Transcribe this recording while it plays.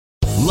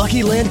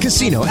Lucky Land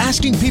Casino,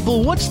 asking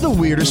people, what's the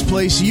weirdest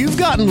place you've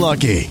gotten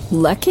lucky?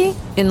 Lucky?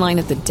 In line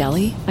at the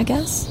deli, I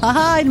guess?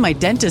 Aha, in my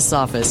dentist's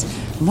office.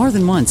 More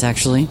than once,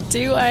 actually.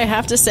 Do I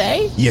have to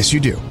say? Yes, you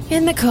do.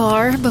 In the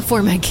car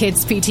before my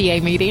kids'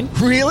 PTA meeting.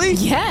 Really?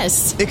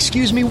 Yes.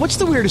 Excuse me, what's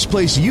the weirdest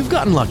place you've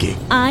gotten lucky?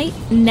 I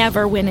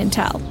never win and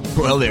tell.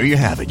 Well, there you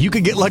have it. You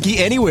can get lucky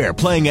anywhere,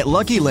 playing at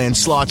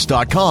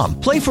LuckyLandSlots.com.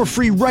 Play for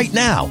free right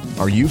now.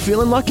 Are you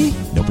feeling lucky?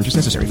 No purchase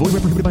necessary. Void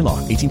where prohibited by law.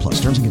 18 plus.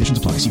 Terms and conditions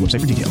apply. See website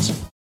for details.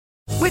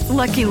 With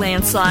Lucky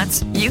Land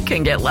Slots, you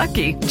can get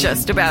lucky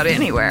just about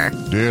anywhere.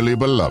 Dearly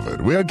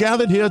beloved, we are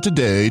gathered here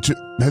today to...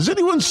 Has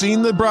anyone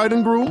seen the bride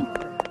and groom?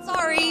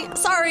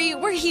 Sorry,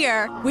 we're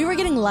here. We were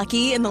getting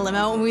lucky in the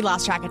limo and we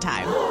lost track of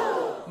time.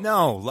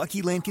 No,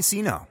 Lucky Land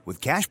Casino, with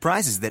cash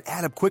prizes that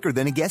add up quicker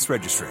than a guest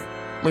registry.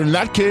 In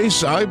that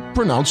case, I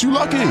pronounce you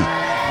lucky.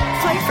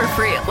 Play for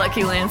free at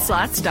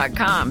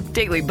LuckyLandSlots.com.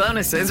 Daily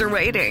bonuses are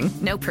waiting.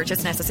 No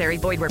purchase necessary.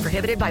 Void where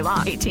prohibited by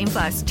law. 18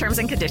 plus. Terms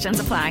and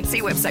conditions apply.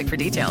 See website for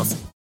details.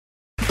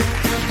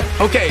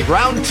 Okay,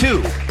 round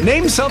two.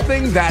 Name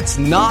something that's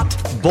not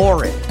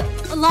boring.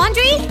 A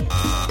laundry?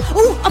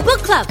 Ooh, a book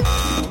club.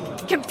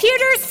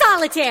 Computer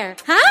solitaire,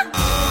 huh?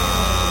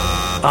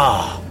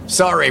 Ah, oh,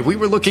 sorry. We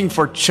were looking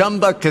for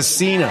Chumba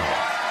Casino.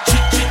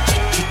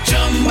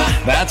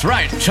 That's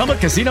right.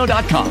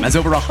 ChumbaCasino.com has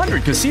over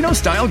 100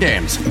 casino-style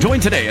games.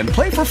 Join today and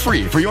play for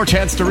free for your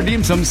chance to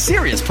redeem some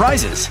serious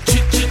prizes.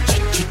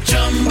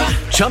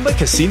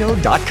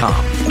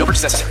 ChumbaCasino.com. No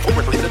purchase necessary. Void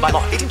where prohibited by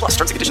law. 18 plus.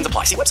 Terms and conditions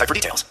apply. See website for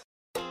details.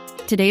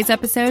 Today's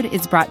episode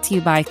is brought to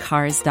you by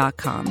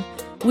Cars.com.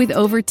 With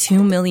over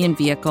 2 million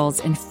vehicles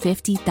and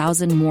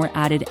 50,000 more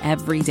added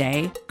every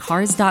day,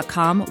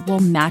 Cars.com will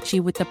match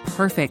you with the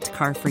perfect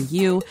car for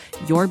you,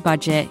 your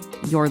budget,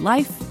 your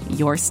life,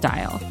 your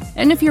style.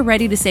 And if you're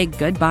ready to say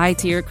goodbye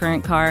to your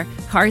current car,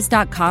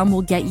 Cars.com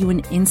will get you an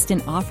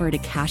instant offer to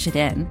cash it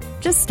in.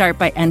 Just start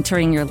by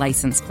entering your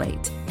license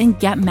plate and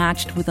get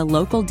matched with a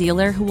local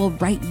dealer who will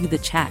write you the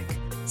check.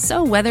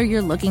 So whether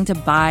you're looking to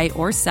buy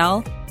or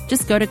sell,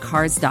 just go to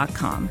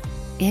Cars.com.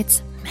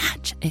 It's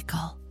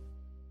magical.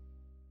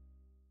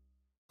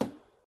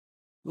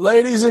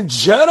 Ladies and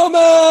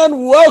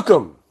gentlemen,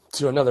 welcome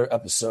to another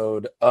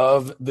episode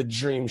of the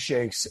Dream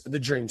Shakes, the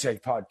Dream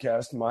Take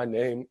podcast. My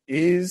name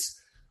is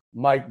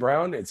Mike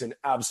Brown. It's an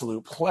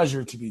absolute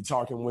pleasure to be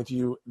talking with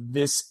you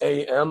this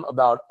AM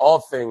about all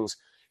things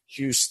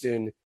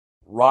Houston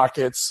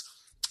Rockets,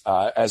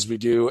 as we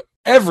do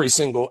after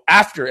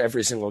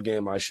every single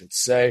game, I should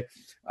say.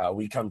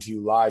 We come to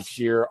you live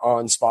here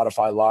on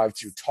Spotify Live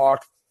to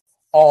talk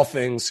all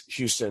things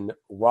Houston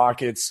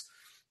Rockets.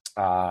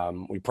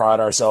 We pride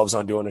ourselves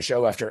on doing a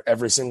show after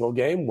every single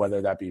game,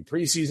 whether that be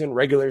preseason,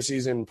 regular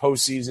season,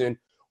 postseason,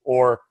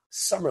 or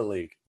summer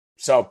league.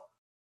 So,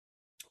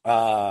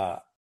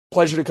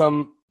 pleasure to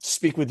come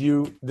speak with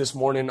you this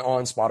morning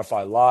on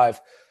Spotify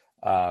Live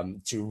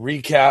to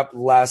recap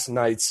last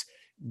night's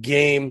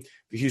game.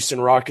 The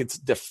Houston Rockets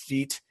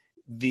defeat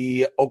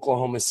the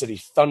Oklahoma City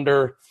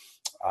Thunder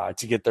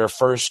to get their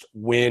first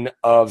win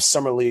of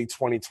Summer League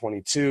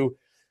 2022.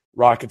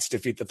 Rockets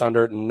defeat the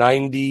Thunder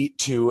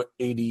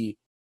 90-88.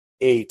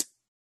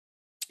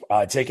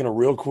 Taking a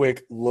real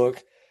quick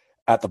look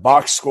at the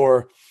box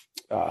score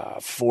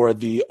for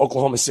the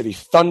Oklahoma City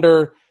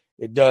Thunder,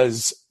 it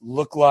does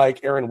look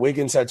like Aaron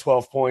Wiggins had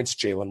 12 points,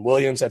 Jalen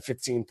Williams had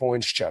 15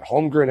 points, Chet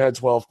Holmgren had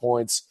 12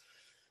 points,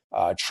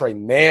 Trey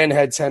Mann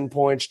had 10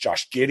 points,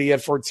 Josh Giddey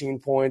had 14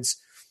 points,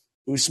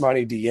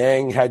 Ousmane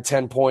Dieng had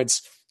 10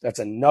 points. That's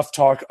enough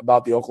talk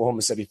about the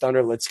Oklahoma City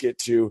Thunder. Let's get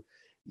to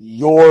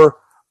your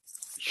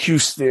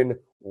Houston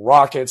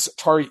Rockets.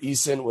 Tari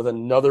Eason with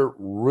another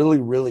really,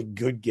 really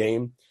good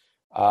game.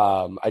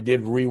 I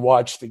did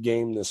rewatch the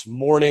game this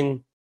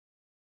morning.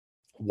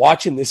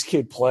 Watching this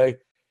kid play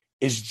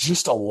is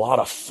just a lot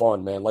of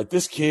fun, man. Like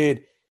this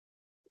kid,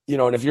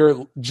 and if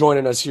you're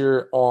joining us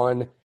here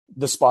on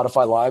the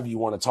Spotify Live, you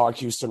want to talk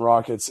Houston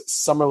Rockets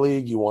Summer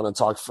League, you want to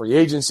talk free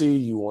agency,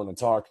 you want to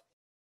talk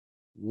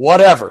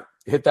whatever,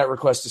 hit that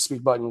request to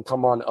speak button.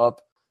 Come on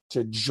up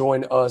to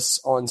join us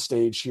on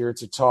stage here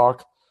to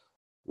talk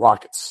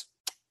Rockets.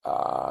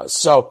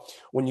 So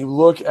when you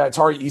look at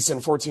Tari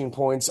Eason, 14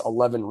 points,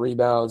 11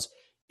 rebounds,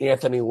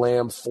 Anthony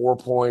Lamb, 4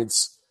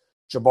 points,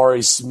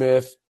 Jabari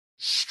Smith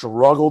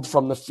struggled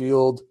from the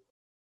field.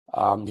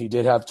 He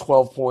did have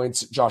 12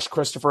 points. Josh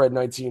Christopher had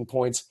 19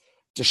 points.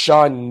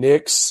 Deshaun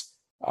Nix,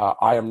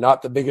 I am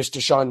not the biggest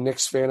Deshaun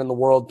Nix fan in the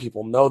world.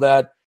 People know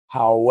that.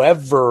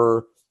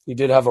 However, he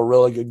did have a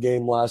really good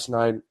game last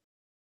night.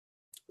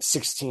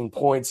 16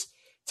 points.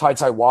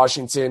 Ty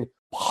Washington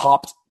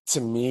popped to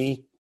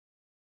me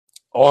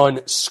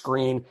on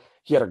screen.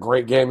 He had a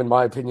great game, in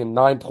my opinion.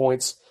 9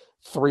 points,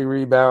 3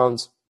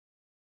 rebounds,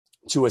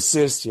 2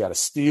 assists. He had a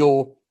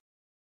steal.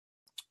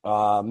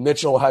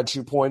 Mitchell had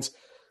 2 points.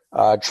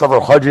 Trevor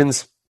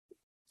Hudgens,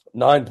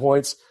 9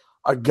 points.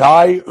 A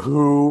guy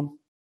who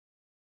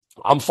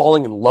I'm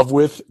falling in love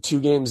with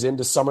 2 games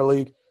into Summer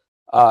League,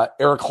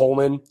 Eric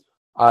Holman.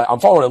 I'm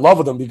falling in love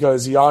with him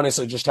because he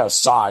honestly just has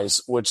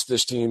size, which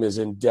this team is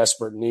in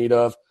desperate need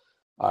of.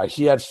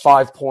 He had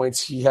 5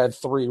 points. He had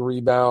 3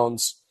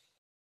 rebounds.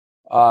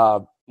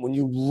 When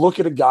you look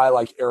at a guy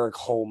like Eric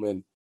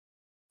Holman,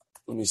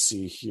 let me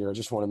see here. I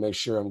just want to make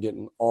sure I'm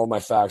getting all my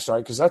facts right,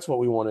 because that's what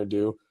we want to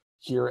do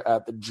here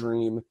at the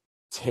Dream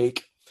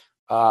Take.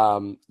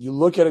 You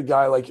look at a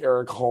guy like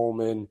Eric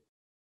Holman.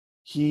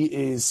 He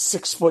is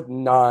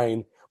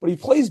 6'9", but he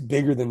plays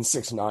bigger than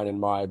 6'9", in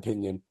my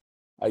opinion.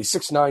 He's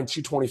 6'9",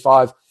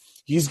 225.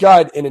 He's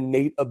got an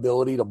innate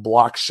ability to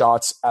block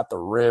shots at the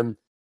rim.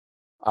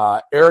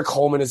 Eric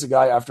Holman is a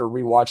guy, after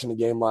rewatching the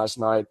game last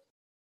night,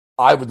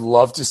 I would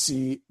love to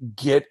see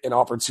get an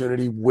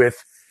opportunity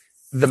with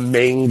the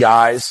main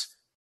guys.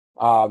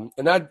 And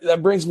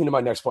that brings me to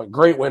my next point.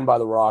 Great win by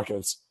the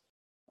Rockets.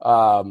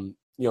 Getting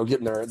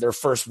their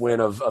first win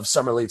of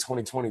Summer League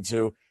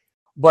 2022.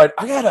 But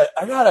I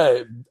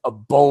got a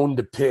bone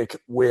to pick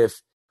with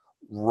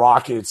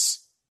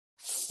Rockets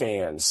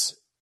fans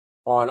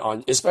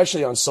on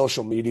especially on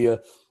social media.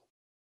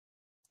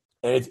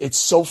 And it's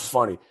so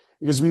funny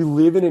because we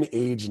live in an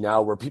age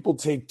now where people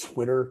take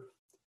Twitter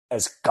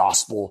as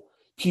gospel.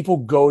 People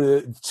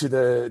go to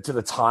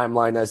the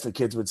timeline, as the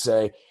kids would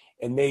say,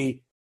 and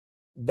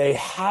they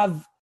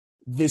have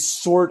this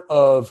sort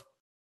of,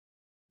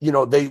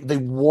 they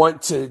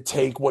want to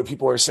take what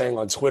people are saying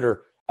on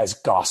Twitter as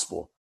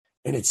gospel.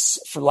 And it's,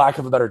 for lack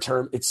of a better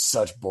term, it's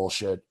such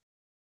bullshit.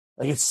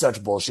 Like, it's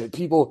such bullshit.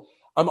 People,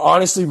 I'm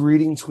honestly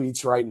reading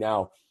tweets right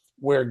now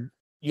where,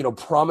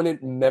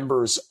 prominent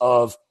members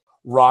of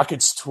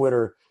Rockets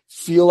Twitter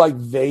feel like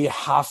they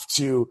have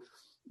to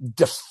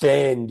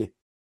defend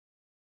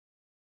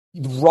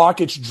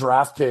Rockets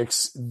draft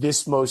picks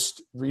this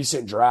most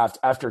recent draft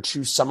after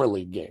 2 Summer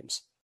League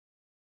games.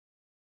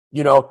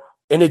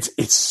 And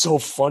it's so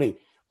funny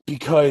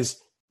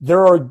because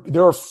there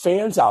are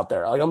fans out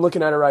there, like I'm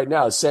looking at it right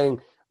now,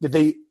 saying that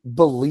they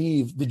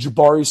believe that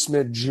Jabari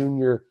Smith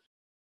Jr.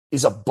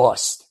 is a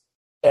bust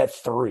at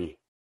 3.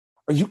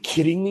 Are you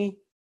kidding me?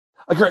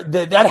 Like,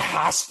 that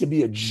has to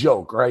be a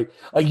joke, right?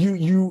 Like,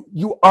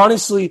 you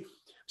honestly,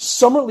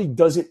 Summer League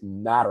doesn't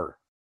matter,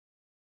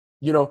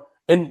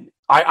 and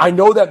I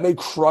know that may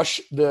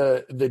crush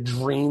the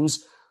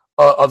dreams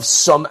of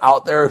some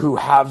out there who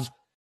have,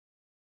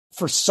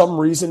 for some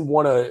reason,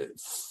 want to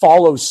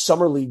follow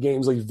Summer League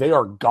games like they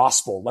are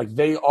gospel. Like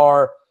they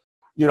are,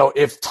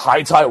 if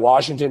Ty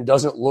Washington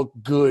doesn't look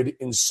good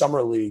in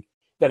Summer League,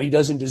 that he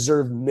doesn't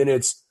deserve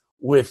minutes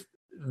with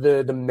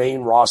the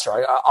main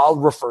roster. I'll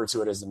refer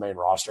to it as the main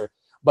roster.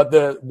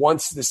 But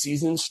once the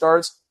season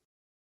starts,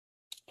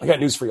 I got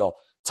news for y'all.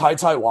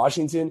 Ty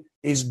Washington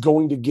is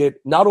going to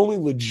get not only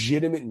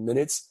legitimate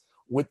minutes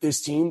with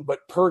this team,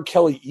 but per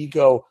Kelly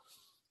Eco,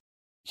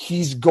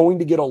 he's going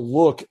to get a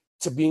look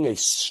to being a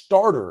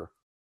starter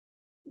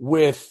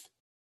with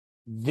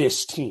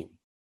this team.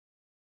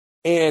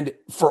 And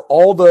for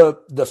all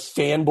the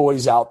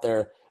fanboys out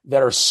there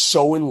that are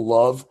so in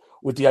love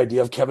with the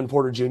idea of Kevin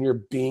Porter Jr.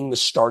 being the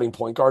starting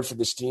point guard for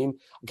this team,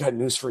 I got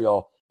news for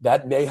y'all.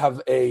 That may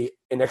have an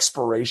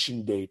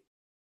expiration date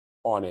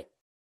on it.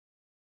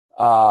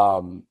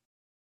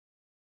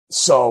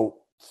 So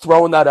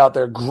throwing that out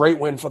there, great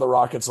win for the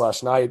Rockets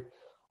last night.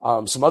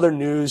 Some other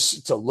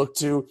news to look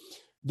to.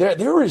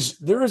 There is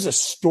a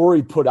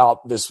story put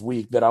out this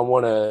week that I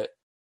want to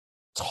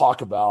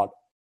talk about,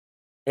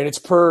 and it's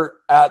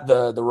at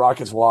the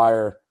Rockets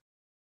Wire.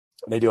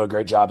 They do a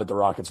great job at the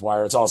Rockets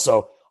Wire. It's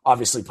also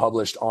obviously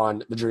published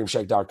on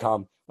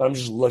thedreamshake.com, but I'm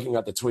just looking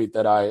at the tweet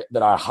that I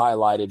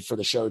highlighted for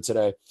the show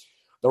today.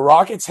 The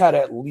Rockets had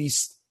at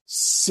least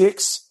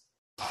 6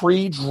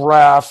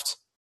 pre-draft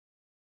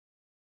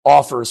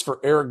offers for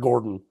Eric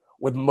Gordon,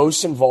 with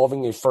most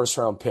involving a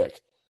first-round pick,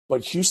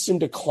 but Houston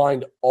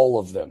declined all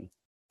of them,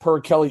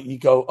 per Kelly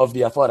Eco of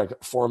The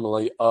Athletic,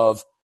 formerly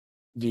of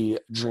the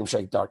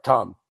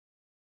dreamshake.com.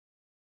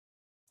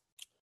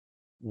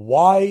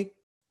 Why?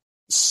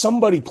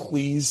 Somebody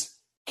please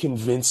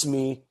convince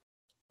me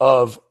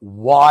of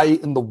why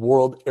in the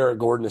world Eric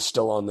Gordon is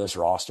still on this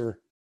roster.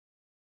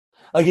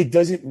 Like, it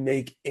doesn't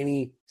make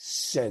any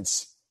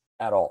sense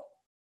at all.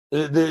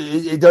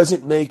 It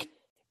doesn't make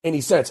any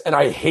sense. And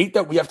I hate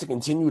that we have to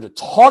continue to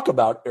talk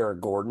about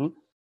Eric Gordon,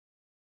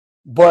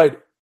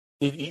 but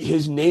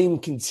his name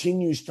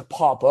continues to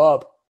pop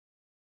up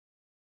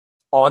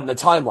on the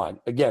timeline,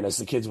 again, as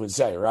the kids would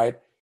say, right?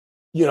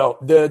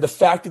 The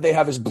fact that they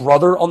have his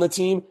brother on the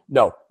team,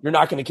 no, you're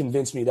not going to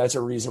convince me that's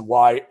a reason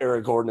why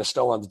Eric Gordon is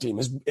still on the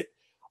team.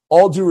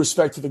 All due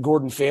respect to the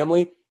Gordon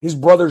family, his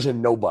brother's a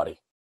nobody.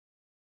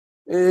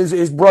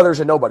 His brother's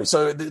a nobody.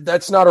 So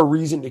that's not a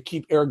reason to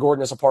keep Eric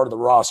Gordon as a part of the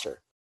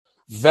roster.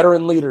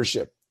 Veteran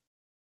leadership,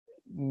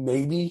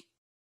 maybe.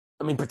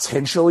 I mean,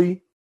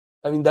 potentially.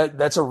 I mean,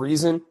 that's a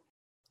reason.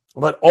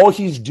 But all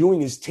he's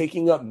doing is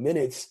taking up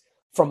minutes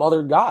from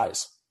other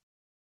guys.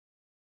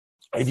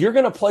 If you're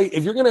going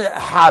to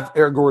have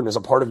Eric Gordon as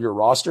a part of your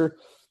roster,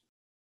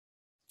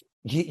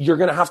 you're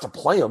going to have to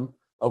play him.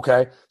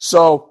 Okay.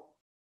 So,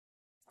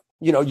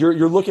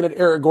 you're looking at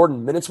Eric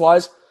Gordon minutes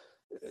wise.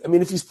 I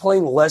mean, if he's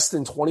playing less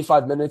than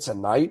 25 minutes a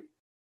night,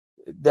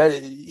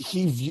 that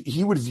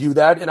he would view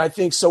that, and I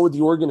think so would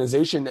the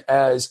organization,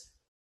 as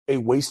a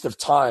waste of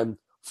time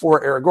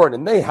for Eric Gordon.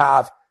 And they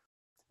have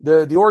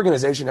the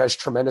organization has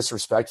tremendous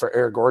respect for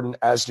Eric Gordon,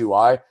 as do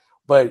I.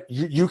 But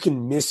you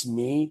can miss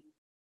me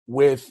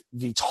with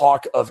the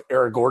talk of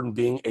Eric Gordon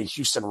being a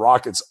Houston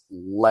Rockets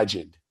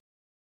legend.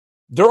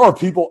 There are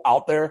people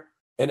out there,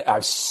 and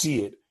I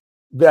see it,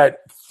 that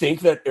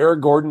think that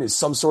Eric Gordon is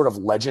some sort of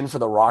legend for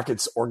the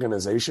Rockets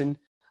organization.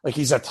 Like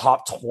he's a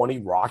top 20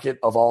 Rocket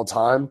of all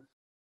time.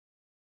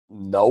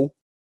 No.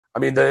 I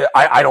mean,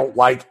 I don't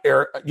like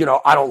Eric,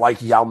 I don't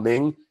like Yao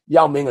Ming.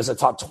 Yao Ming is a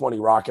top 20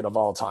 Rocket of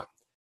all time.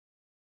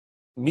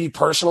 Me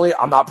personally,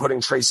 I'm not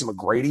putting Tracy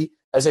McGrady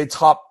as a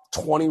top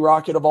 20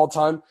 Rocket of all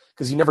time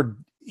because he never,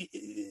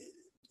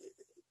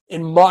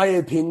 in my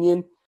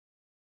opinion,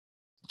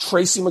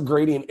 Tracy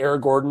McGrady and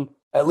Eric Gordon,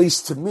 at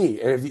least to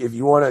me, and if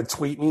you want to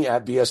tweet me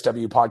at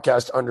BSW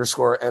podcast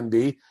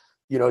 _MB,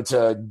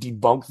 to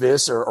debunk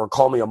this or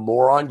call me a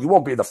moron, you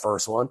won't be the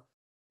first one,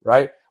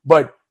 right?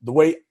 But the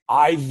way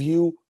I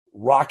view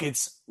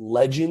Rockets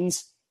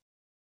legends,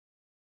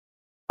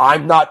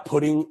 I'm not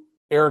putting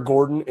Eric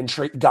Gordon and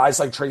guys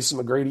like Tracy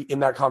McGrady in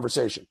that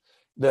conversation.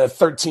 The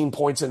 13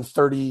 points in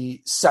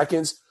 30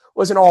 seconds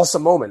was an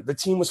awesome moment. The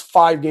team was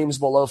 5 games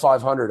below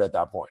 500 at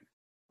that point.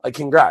 Like,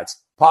 congrats.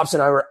 Pops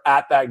and I were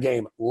at that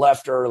game,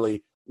 left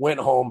early, went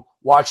home,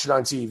 watched it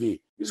on TV.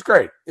 It was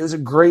great. It was a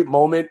great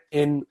moment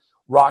in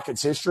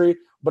Rockets history,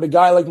 but a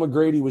guy like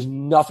McGrady was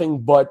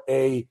nothing but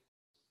I'm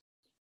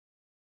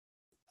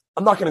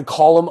not going to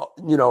call him,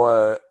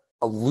 a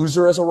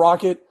loser as a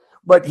Rocket,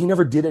 but he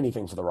never did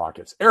anything for the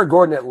Rockets. Eric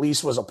Gordon at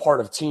least was a part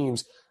of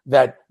teams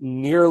that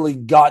nearly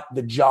got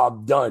the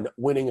job done,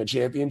 winning a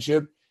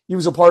championship. He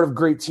was a part of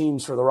great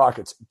teams for the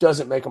Rockets.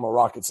 Doesn't make him a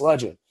Rockets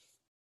legend.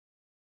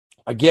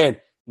 Again,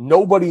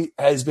 nobody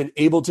has been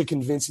able to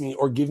convince me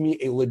or give me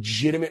a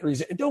legitimate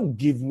reason. And don't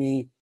give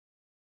me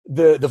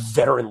the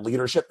veteran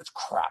leadership. It's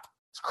crap.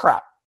 It's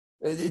crap.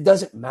 It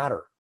doesn't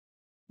matter.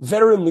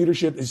 Veteran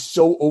leadership is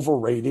so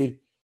overrated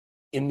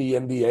in the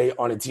NBA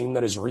on a team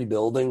that is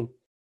rebuilding.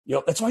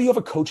 That's why you have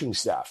a coaching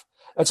staff.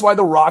 That's why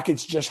the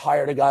Rockets just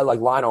hired a guy like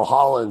Lionel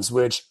Hollins,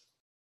 which,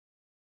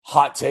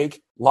 hot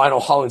take, Lionel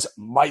Hollins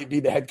might be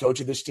the head coach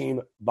of this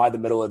team by the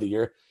middle of the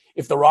year.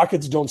 If the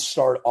Rockets don't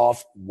start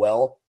off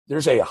well,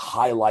 there's a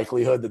high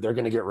likelihood that they're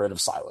going to get rid of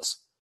Silas.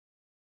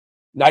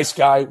 Nice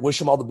guy,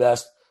 wish him all the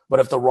best. But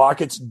if the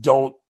Rockets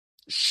don't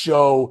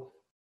show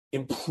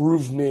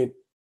improvement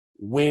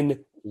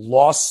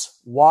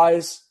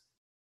win-loss-wise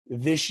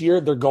this year,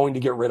 they're going to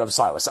get rid of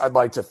Silas, I'd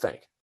like to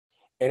think.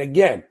 And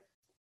again,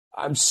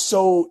 I'm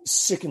so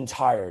sick and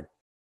tired.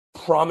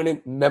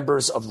 Prominent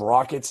members of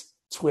Rockets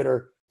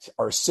Twitter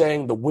are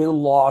saying the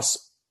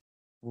win-loss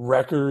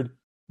record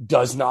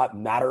does not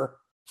matter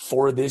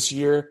for this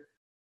year.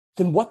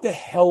 Then what the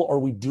hell are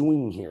we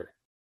doing here?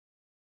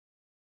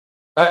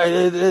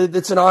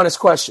 It's an honest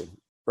question,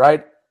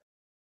 right?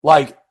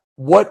 Like,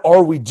 what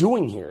are we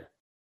doing here?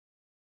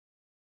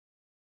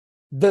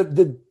 I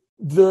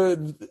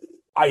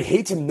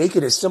hate to make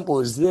it as simple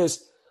as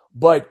this,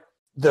 but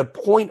the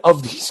point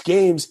of these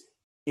games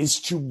is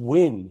to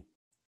win,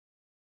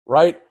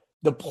 right?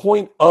 The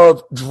point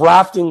of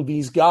drafting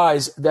these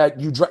guys that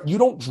you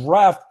don't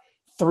draft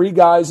 3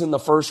 guys in the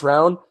first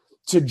round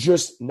to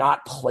just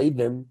not play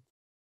them,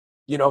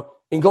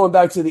 and going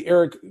back to the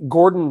Eric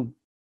Gordon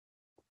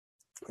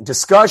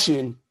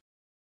discussion,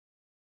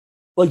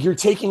 like, you're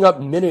taking up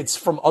minutes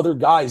from other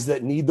guys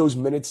that need those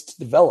minutes to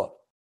develop.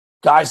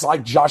 Guys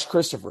like Josh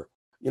Christopher.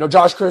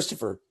 Josh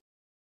Christopher,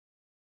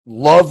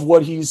 love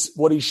what he's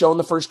shown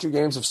the first 2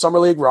 games of Summer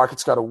League.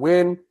 Rockets got to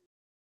win.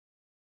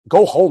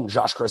 Go home,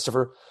 Josh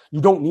Christopher. You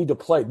don't need to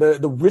play.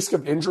 The risk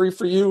of injury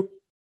for you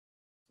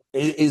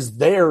is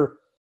there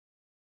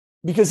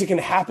because it can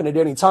happen at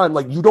any time.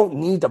 Like, you don't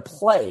need to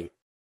play.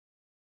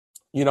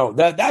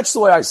 That's the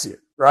way I see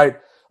it, right?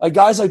 Like,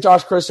 guys like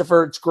Josh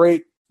Christopher, it's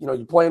great.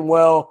 You're playing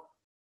well.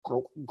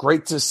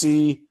 Great to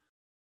see.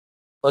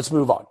 Let's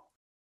move on.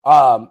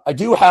 I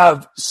do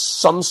have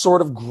some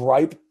sort of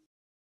gripe,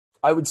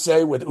 I would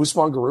say, with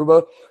Usman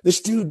Garuba. This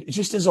dude,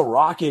 just as a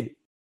Rocket,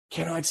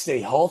 cannot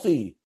stay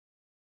healthy.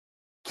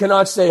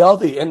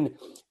 And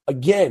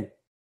again,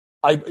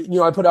 I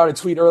put out a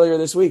tweet earlier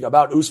this week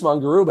about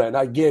Usman Garuba, and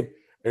I get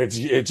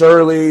it's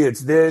early, it's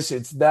this,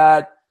 it's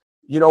that,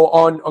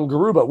 on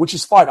Garuba, which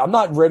is fine. I'm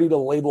not ready to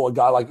label a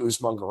guy like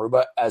Usman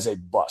Garuba as a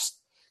bust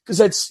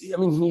because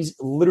he's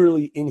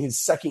literally in his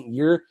second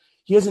year.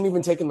 He hasn't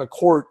even taken the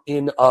court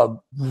in a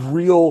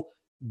real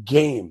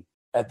game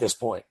at this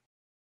point.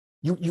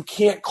 You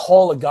can't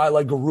call a guy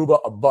like Garuba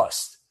a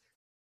bust.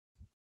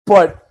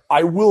 But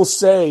I will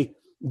say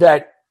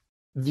that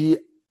the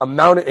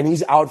amount and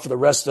he's out for the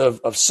rest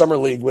of Summer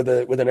League with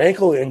an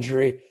ankle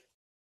injury.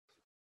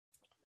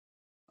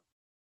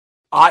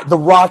 The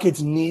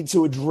Rockets need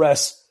to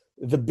address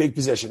the big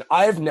position.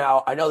 I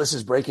know this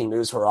is breaking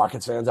news for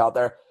Rockets fans out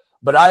there,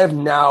 but I have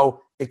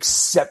now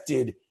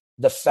accepted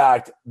the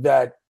fact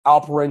that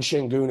Alperen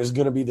Şengün is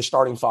going to be the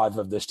starting 5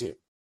 of this team.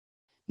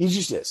 He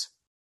just is.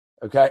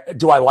 Okay.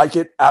 Do I like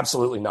it?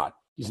 Absolutely not.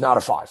 He's not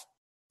a 5.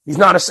 He's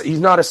not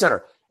a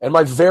center. And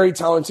my very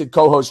talented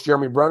co-host,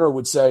 Jeremy Brenner,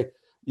 would say,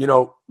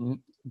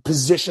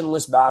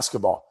 positionless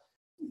basketball.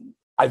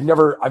 I've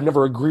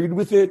never agreed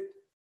with it.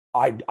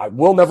 I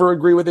will never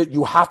agree with it.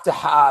 You have to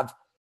have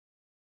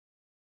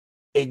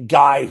a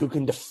guy who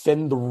can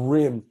defend the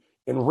rim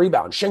and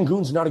rebound.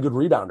 Şengün's not a good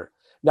rebounder.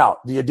 Now,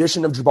 the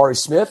addition of Jabari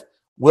Smith,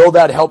 will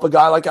that help a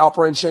guy like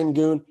Alperen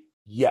Şengün?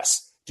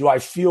 Yes. Do I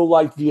feel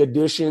like the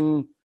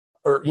addition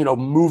or,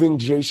 moving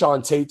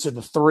Jayshawn Tate to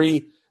the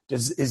 3,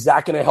 is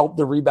that going to help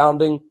the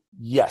rebounding?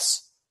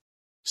 Yes.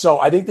 So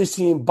I think this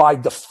team by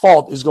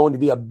default is going to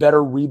be a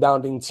better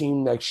rebounding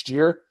team next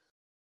year.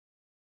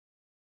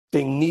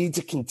 They need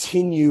to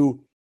continue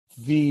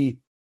the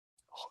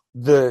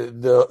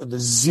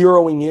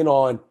zeroing in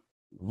on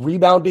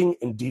rebounding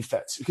and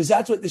defense, because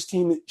that's what this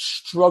team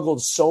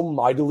struggled so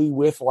mightily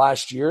with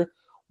last year,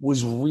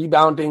 was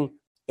rebounding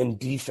and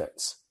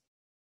defense.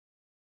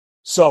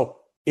 So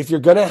if you're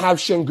going to have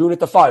Şengün at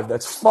the 5,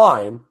 that's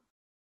fine.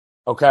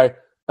 Okay.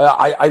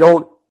 I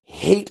don't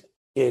hate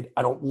it.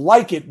 I don't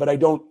like it, but I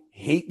don't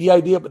hate the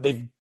idea. But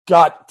they've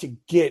got to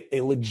get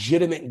a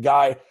legitimate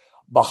guy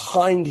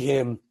behind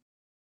him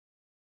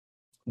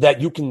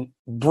that you can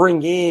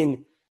bring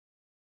in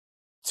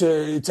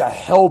to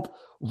help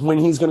when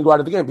he's going to go out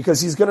of the game, because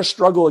he's going to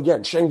struggle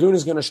again. Şengün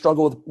is going to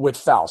struggle with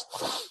fouls.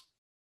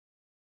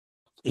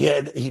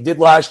 He did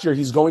last year.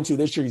 He's going to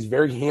this year. He's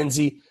very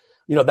handsy.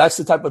 That's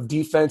the type of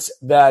defense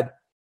that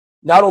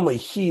not only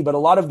he, but a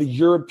lot of the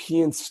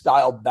European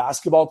style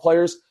basketball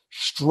players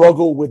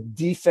struggle with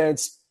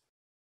defense.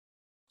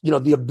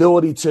 The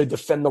ability to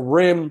defend the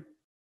rim.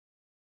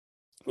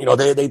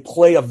 They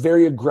play a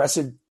very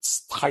aggressive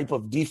type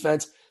of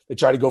defense. They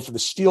try to go for the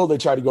steal. They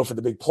try to go for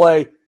the big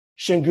play.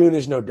 Şengün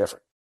is no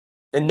different.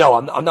 And no,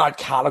 I'm not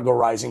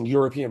categorizing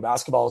European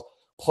basketball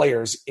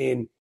players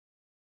in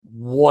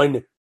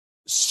one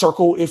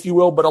circle, if you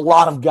will, but a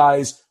lot of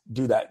guys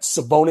do that.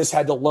 Sabonis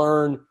had to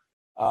learn,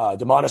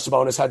 Domantas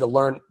Sabonis had to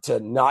learn to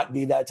not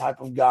be that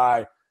type of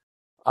guy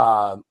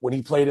when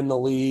he played in the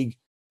league.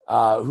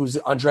 Who's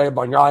Andrea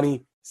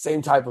Bargnani,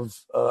 same type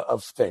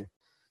of thing.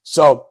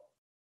 So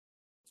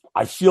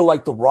I feel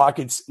like the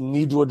Rockets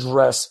need to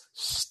address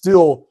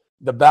still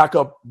the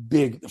backup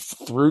big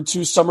through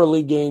 2 summer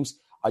league games.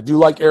 I do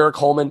like Eric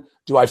Holman.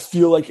 Do I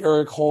feel like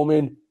Eric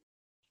Holman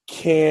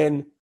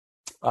can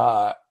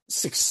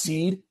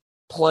succeed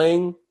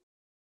playing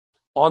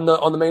on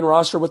the main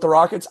roster with the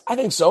Rockets? I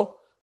think so.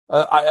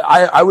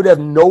 I would have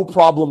no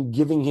problem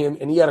giving him,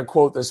 and he had a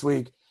quote this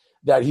week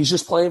that he's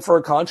just playing for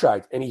a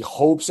contract and he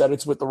hopes that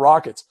it's with the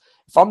Rockets.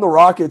 If I'm the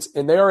Rockets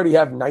and they already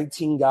have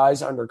 19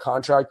 guys under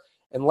contract,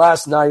 and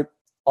last night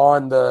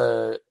on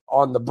the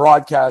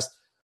broadcast,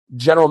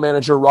 general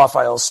manager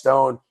Rafael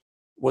Stone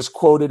was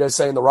quoted as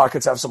saying the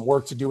Rockets have some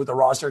work to do with the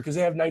roster because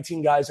they have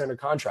 19 guys under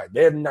contract.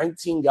 They have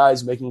 19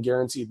 guys making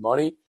guaranteed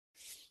money.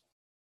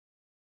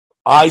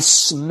 I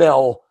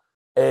smell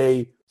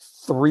a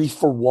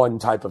 3-for-1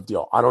 type of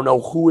deal. I don't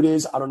know who it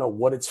is. I don't know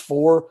what it's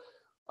for.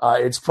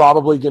 It's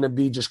probably going to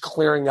be just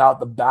clearing out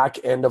the back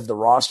end of the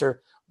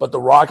roster, but the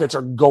Rockets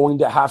are going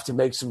to have to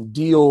make some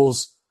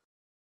deals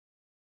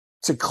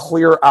to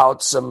clear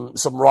out some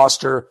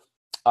roster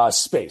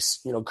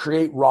space,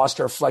 create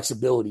roster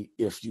flexibility,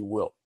 if you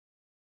will.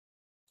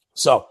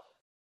 So,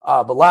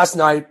 but last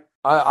night,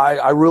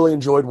 I really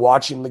enjoyed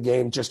watching the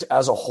game just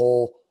as a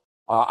whole.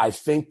 I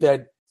think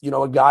that,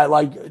 a guy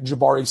like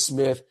Jabari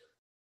Smith,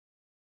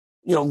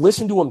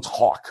 listen to him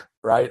talk,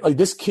 right? Like,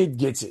 this kid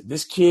gets it.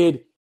 This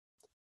kid,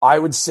 I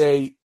would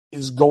say,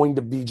 is going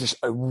to be just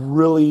a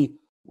really,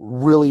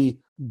 really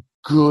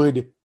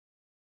good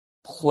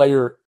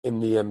player in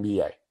the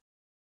NBA.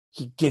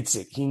 He gets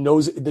it. He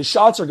knows it. The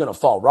shots are going to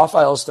fall.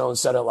 Rafael Stone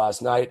said it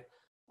last night.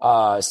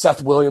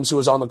 Seth Williams, who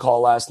was on the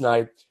call last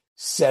night,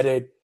 said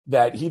it,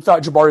 that he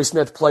thought Jabari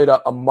Smith played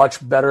a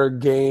much better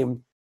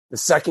game the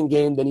second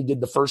game than he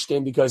did the first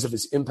game because of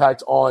his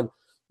impact on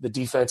the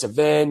defensive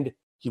end.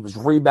 He was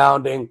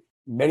rebounding.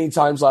 Many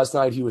times last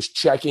night he was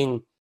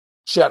checking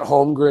Chet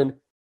Holmgren.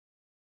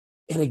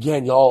 And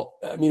again, y'all,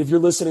 if you're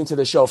listening to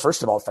the show,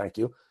 first of all, thank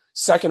you.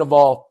 Second of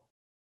all,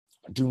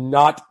 do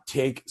not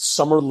take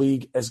Summer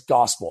League as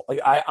gospel.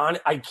 Like,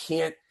 I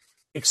can't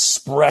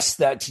express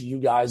that to you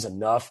guys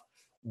enough.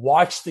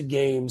 Watch the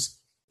games.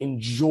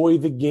 Enjoy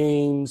the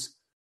games.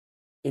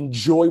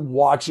 Enjoy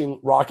watching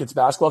Rockets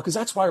basketball, because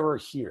that's why we're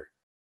here.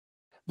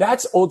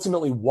 That's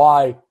ultimately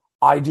why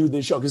I do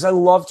this show, because I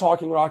love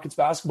talking Rockets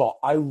basketball.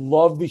 I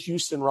love the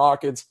Houston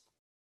Rockets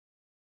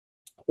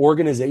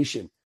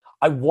organization.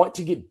 I want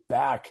to get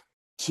back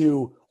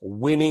to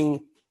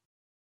winning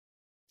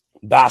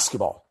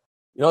basketball.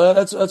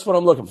 That's what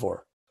I'm looking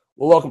for.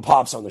 We'll welcome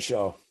Pops on the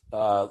show.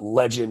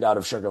 Legend out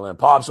of Sugarland.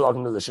 Pops,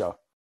 welcome to the show.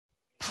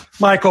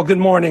 Michael, good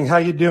morning. How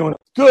you doing?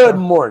 Good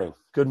morning.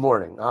 Good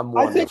morning. I'm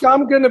wonderful. I think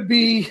I'm going to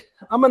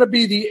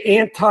be the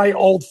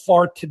anti-old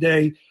fart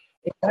today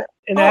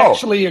and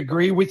actually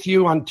agree with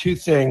you on 2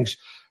 things.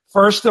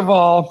 First of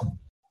all,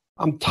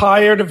 I'm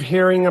tired of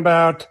hearing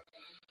about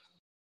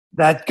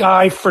that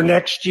guy for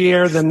next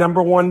year, the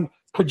number one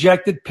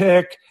projected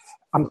pick.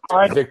 I'm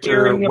tired of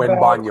hearing about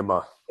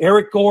Wembanyama.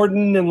 Eric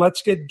Gordon, and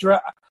let's get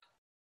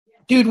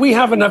Dude, we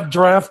have enough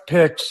draft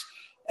picks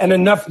and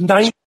enough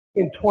 19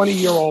 and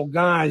 20-year-old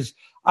guys.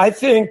 I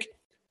think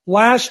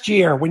last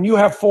year, when you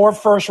have 4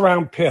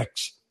 first-round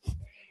picks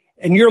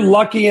and you're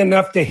lucky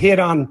enough to hit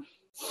on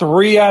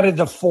 3 out of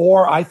the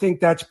 4, I think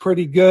that's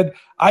pretty good.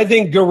 I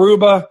think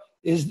Garuba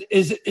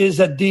is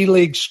a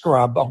D-League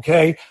scrub,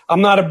 okay?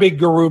 I'm not a big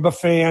Garuba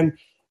fan,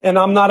 and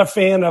I'm not a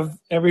fan of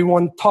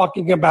everyone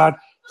talking about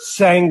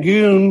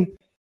Sengun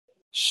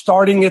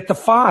starting at the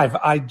 5.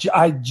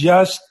 I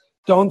just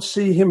don't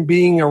see him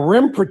being a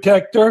rim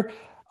protector.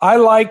 I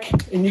like,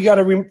 and you got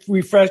to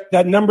refresh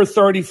that number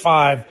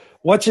 35.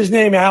 What's his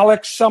name?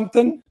 Alex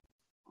something?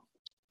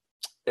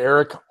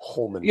 Eric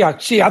Holman. Yeah,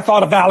 see, I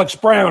thought of Alex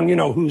Brown,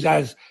 who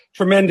has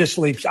tremendous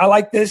leaps. I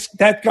like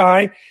that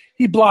guy.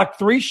 He blocked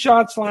 3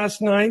 shots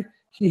last night.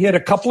 He hit a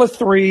couple of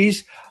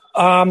threes.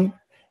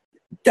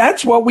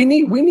 That's what we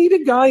need. We need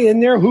a guy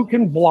in there who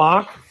can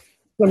block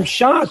some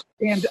shots.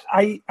 And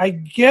I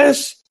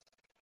guess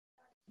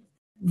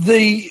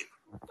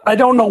I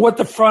don't know what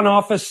the front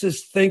office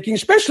is thinking,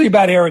 especially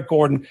about Eric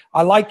Gordon.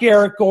 I like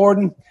Eric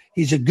Gordon.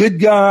 He's a good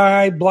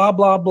guy, blah,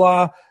 blah,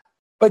 blah.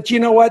 But you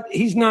know what?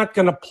 He's not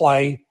going to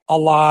play a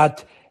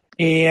lot.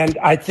 And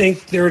I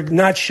think they're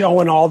not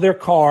showing all their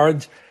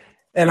cards.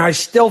 And I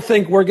still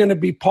think we're going to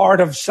be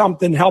part of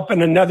something,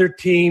 helping another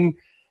team.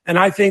 And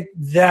I think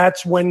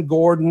that's when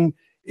Gordon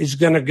is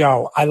going to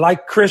go. I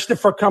like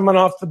Christopher coming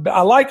off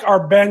I like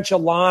our bench a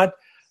lot,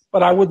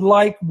 but I would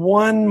like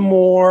one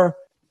more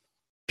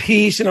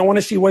piece, and I want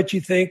to see what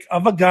you think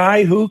of a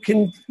guy who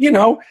can,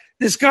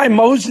 this guy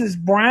Moses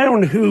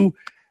Brown, who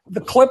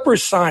the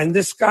Clippers signed.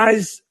 This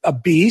guy's a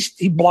beast.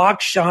 He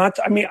blocks shots.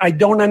 I mean, I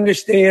don't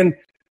understand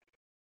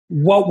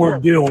what we're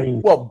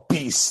doing. Well,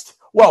 beast.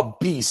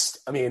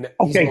 I mean,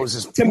 okay.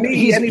 To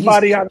me,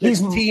 anybody on this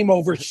team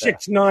over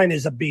 6'9"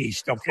 is a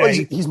beast. Okay,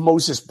 well, he's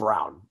Moses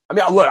Brown. I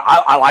mean, look,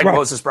 I like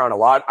Moses Brown a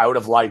lot. I would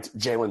have liked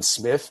Jalen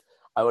Smith.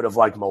 I would have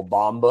liked Mo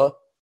Bamba.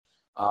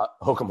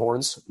 Hook 'em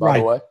horns, by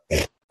the way.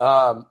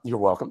 You're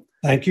welcome.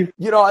 Thank you.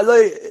 I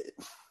like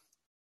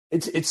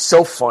it's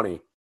so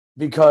funny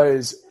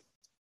because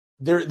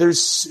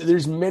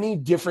there's many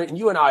different.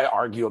 You and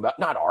I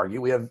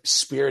we have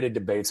spirited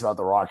debates about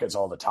the Rockets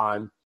all the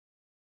time.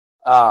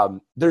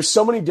 There's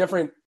so many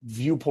different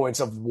viewpoints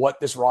of what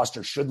this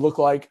roster should look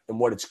like and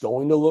what it's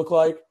going to look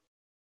like.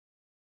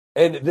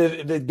 And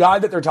the guy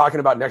that they're talking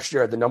about next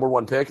year at the number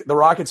 1 pick, the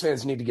Rockets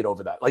fans need to get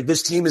over that. Like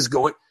this team is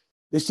going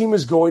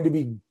to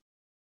be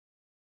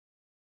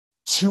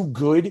too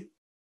good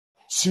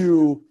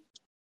to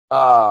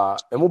and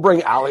we'll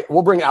bring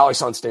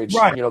Alex on stage.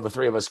 Right. The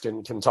 3 of us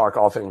can talk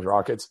all things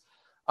Rockets.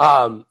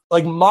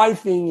 Like my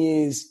thing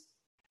is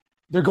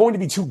they're going to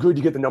be too good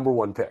to get the number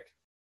 1 pick.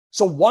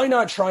 So why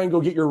not try and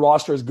go get your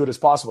roster as good as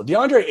possible?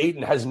 DeAndre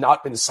Ayton has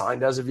not been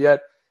signed as of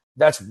yet.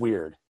 That's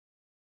weird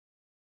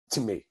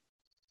to me.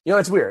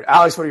 It's weird.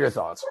 Alex, what are your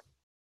thoughts?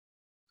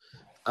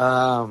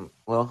 Well,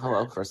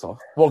 hello, first off.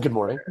 Well, good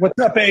morning. What's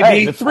up, AB?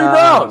 Hey, the 3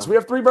 Browns. We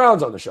have 3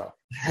 Browns on the show.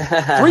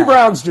 3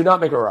 Browns do not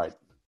make a right.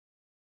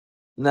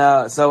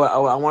 No, so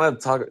I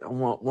want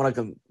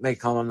to make a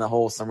comment on the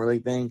whole Summer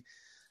League thing.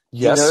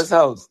 Yes. You notice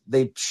how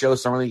they show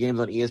Summer League games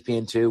on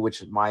ESPN2,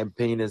 which in my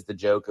opinion is the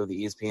joke of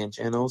the ESPN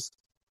channels.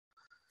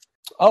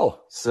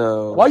 Oh,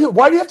 so why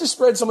do you have to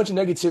spread so much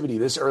negativity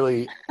this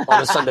early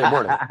on a Sunday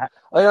morning?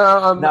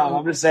 No,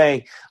 I'm just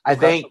saying. I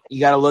think you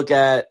got to look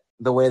at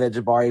the way that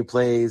Jabari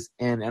plays,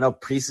 and I know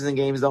preseason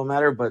games don't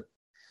matter, but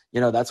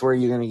that's where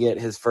you're going to get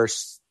his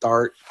first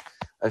start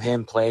of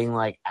him playing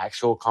like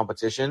actual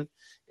competition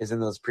is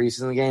in those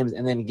preseason games,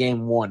 and then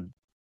game 1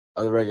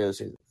 of the regular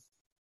season.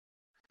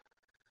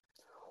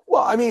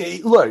 Well, I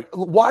mean, look,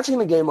 watching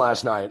the game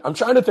last night, I'm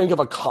trying to think of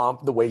a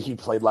comp the way he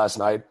played last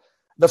night.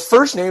 The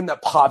first name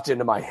that popped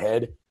into my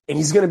head, and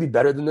he's going to be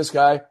better than this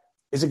guy,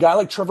 is a guy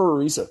like Trevor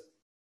Ariza.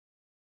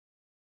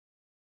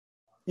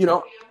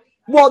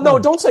 Well, no,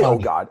 don't say, oh,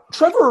 God.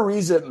 Trevor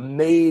Ariza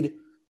made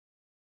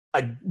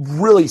a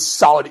really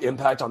solid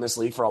impact on this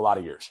league for a lot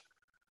of years,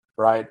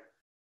 right?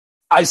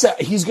 I said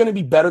he's going to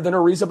be better than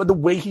Ariza, but the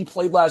way he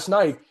played last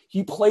night,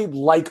 he played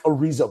like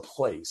Ariza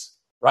plays,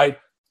 right?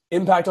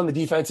 Impact on the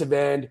defensive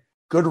end,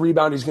 good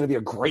rebound. He's going to be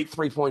a great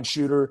three-point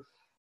shooter.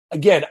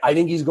 Again, I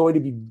think he's going to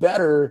be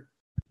better,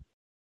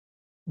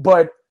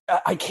 but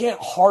I can't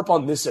harp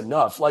on this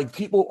enough. Like,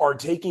 people are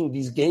taking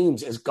these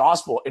games as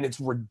gospel, and it's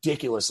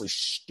ridiculously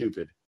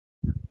stupid.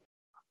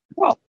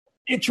 Well,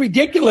 it's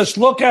ridiculous.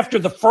 Look, after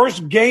the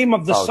first game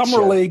of the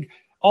Summer League,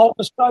 all of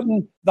a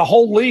sudden the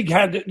whole league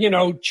had,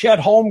 Chet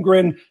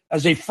Holmgren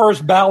as a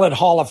first ballot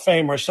Hall of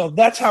Famer. So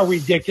that's how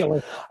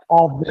ridiculous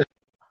all this.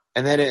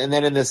 And then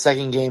in the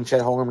second game,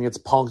 Chet Holmgren gets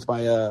punked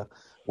by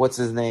what's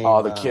his name?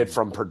 Oh, the kid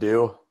from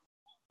Purdue.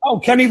 Oh,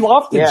 Kenny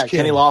Lofton's kid.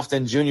 Kenny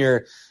Lofton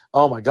Jr.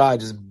 Oh my God,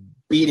 just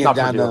beat him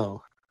down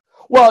low.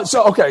 Well,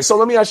 so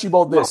let me ask you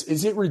both this: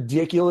 is it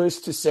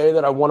ridiculous to say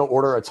that I want to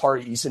order a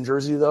Tari Eason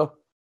jersey though?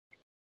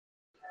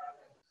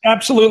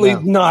 Absolutely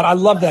not. I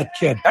love that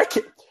kid.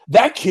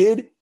 That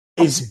kid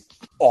is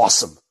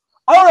awesome.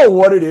 I don't know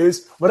what it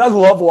is, but I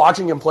love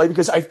watching him play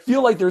because I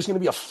feel like there's going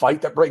to be a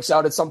fight that breaks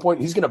out at some point.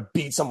 And he's going to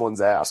beat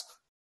someone's ass.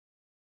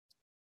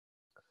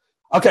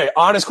 Okay,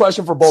 honest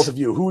question for both of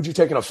you. Who would you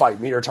take in a fight,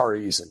 me or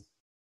Tari Eason?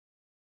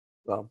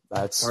 Well,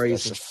 that's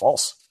just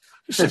false.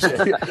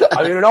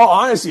 I mean, in all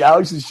honesty,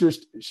 Alex, it's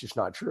just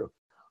not true.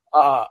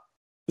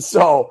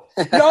 So,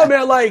 no,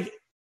 man, like,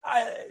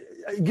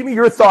 give me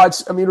your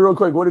thoughts. I mean, real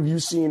quick, what have you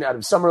seen out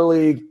of Summer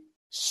League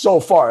so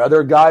far? Are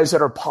there guys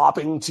that are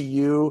popping to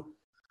you?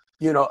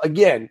 You know,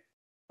 again,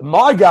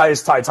 my guy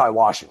is Ty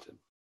Washington.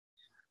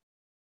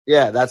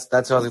 Yeah, that's what I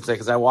was going to say,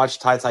 because I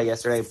watched Ty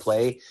yesterday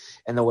play,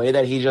 and the way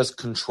that he just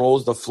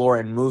controls the floor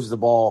and moves the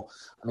ball,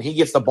 I mean, he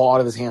gets the ball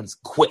out of his hands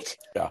quick.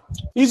 Yeah,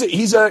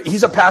 he's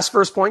a pass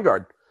first point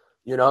guard,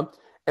 you know.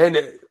 And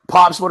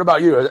Pops, what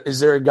about you? Is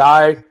there a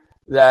guy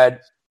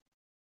that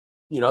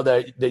you know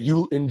that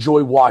you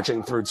enjoy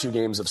watching through 2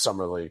 games of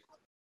Summer League?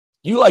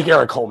 You like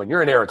Eric Holman.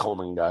 You're an Eric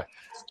Holman guy.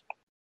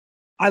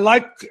 I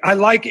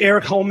like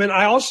Eric Holman.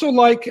 I also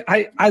like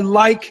I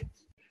like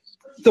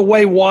the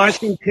way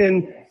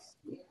Washington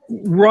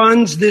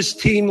runs this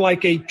team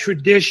like a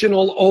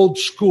traditional old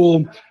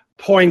school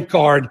point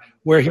guard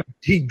where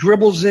he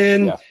dribbles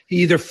in,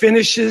 he either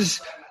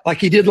finishes like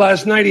he did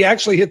last night, he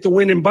actually hit the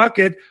winning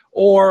bucket,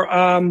 or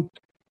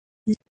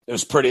it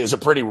was a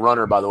pretty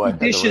runner, by the way.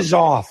 Dishes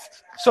off.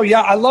 So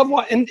yeah, I love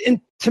and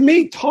to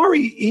me,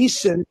 Tari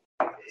Eason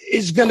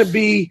is going to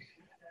be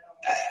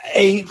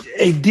a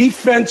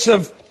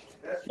defensive.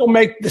 He'll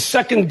make the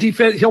second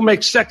defense. He'll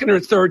make second or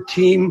third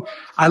team.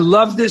 I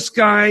love this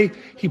guy.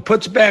 He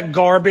puts back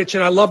garbage,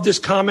 and I love this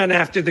comment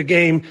after the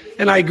game.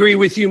 And I agree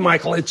with you,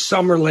 Michael. It's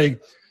Summer League,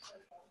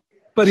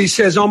 but he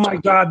says, "Oh my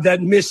God,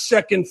 that missed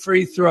second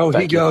free throw."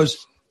 He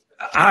goes,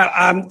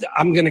 "I'm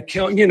going to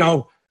kill." You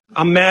know,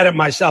 I'm mad at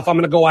myself. I'm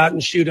going to go out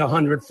and shoot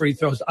 100 free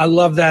throws. I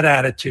love that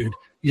attitude.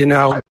 You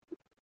know,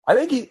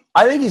 I think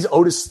he's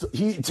Otis.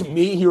 To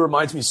me, he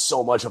reminds me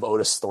so much of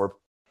Otis Thorpe.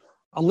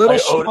 A little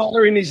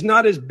smaller, and he's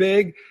not as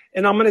big.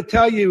 And I'm going to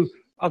tell you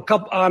a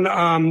couple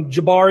on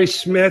Jabari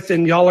Smith,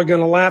 and y'all are going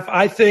to laugh.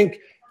 I think.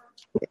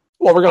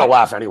 Well, we're going to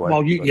laugh anyway.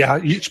 Well,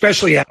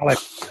 especially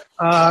Alex.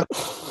 I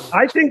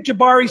think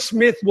Jabari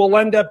Smith will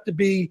end up to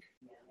be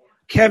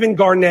Kevin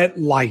Garnett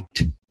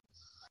light.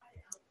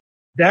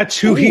 That's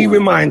who he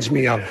reminds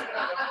me of.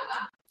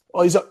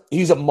 Well,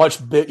 he's a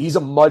much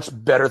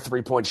better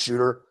 3-point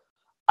shooter.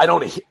 I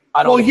don't think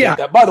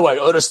that. By the way,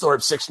 Otis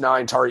Thorpe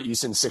 6'9", Tari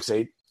Eason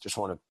 6'8".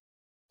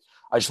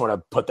 I just want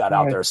to put that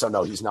out there. So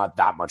no, he's not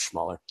that much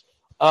smaller.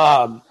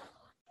 But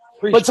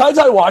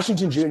Ty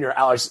Washington Jr.,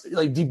 Alex,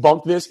 like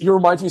debunk this. He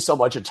reminds me so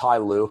much of Ty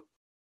Lue.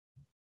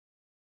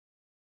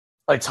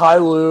 Like Ty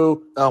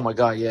Lue. Oh my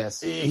God, yes.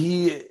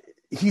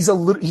 He's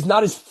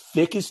not as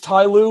thick as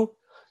Ty Lue.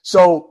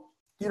 So,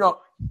 you know.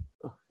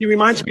 He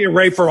reminds me of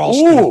Rafer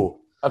Alston. Ooh.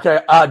 Okay.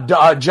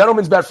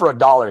 Gentleman's bet for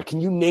 $1. Can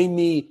you name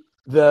me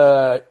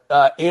the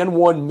And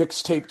One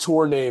mixtape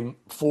tour name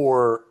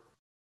for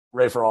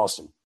Rafer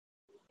Alston?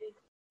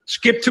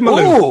 Skip to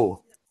Malou.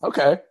 Ooh,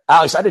 okay.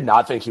 Alex, I did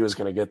not think he was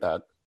going to get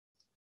that.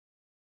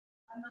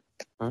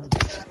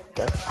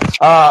 Okay.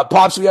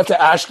 Pops, we have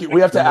to ask you,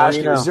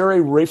 is there a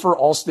Rafer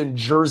Alston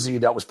jersey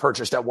that was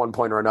purchased at one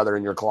point or another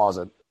in your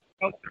closet?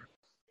 Okay.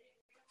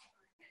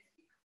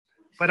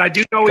 But I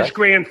do know his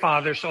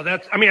grandfather, so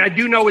I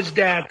do know his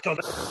dad. So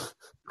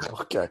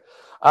okay.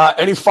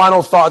 Any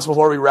final thoughts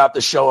before we wrap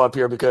the show up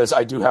here? Because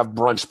I do have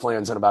brunch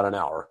plans in about an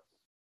hour.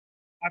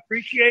 I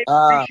appreciate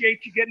you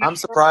getting. I'm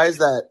surprised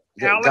that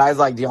guys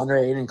like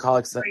DeAndre Ayton and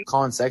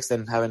Colin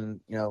Sexton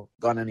haven't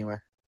gone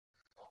anywhere.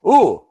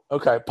 Ooh,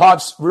 okay.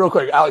 Pops, real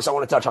quick, Alex, I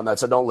want to touch on that,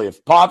 so don't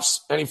leave.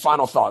 Pops, any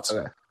final thoughts?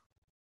 Okay.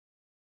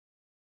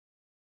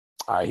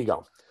 All right, he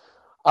gone.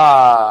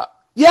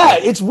 Yeah,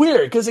 it's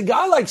weird because a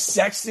guy like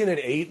Sexton and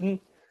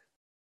Ayton,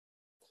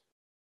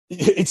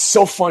 it's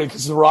so funny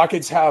because the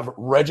Rockets have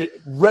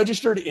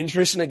registered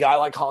interest in a guy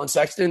like Colin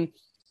Sexton.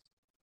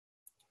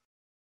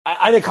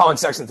 I think Colin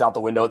Sexton's out the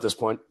window at this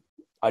point.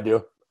 I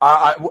do.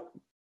 I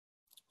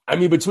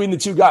mean, between the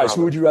two guys,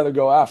 who would you rather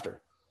go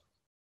after?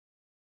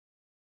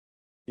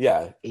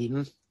 Yeah.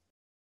 Ayton.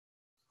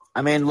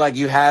 I mean, like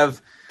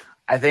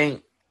I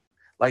think,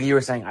 like you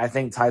were saying, I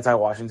think Ty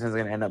Washington's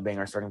going to end up being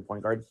our starting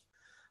point guard.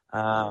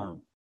 So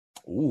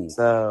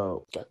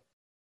okay.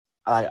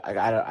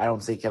 I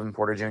don't see Kevin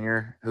Porter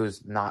Jr.,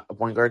 who's not a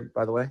point guard,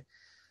 by the way.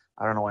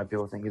 I don't know why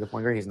people think he's a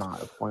point guard. He's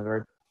not a point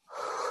guard.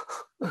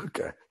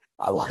 Okay.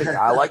 I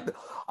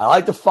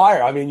like the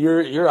fire. I mean,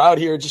 you're out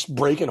here just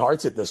breaking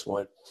hearts at this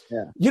point.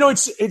 Yeah. You know,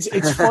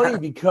 it's funny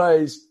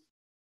because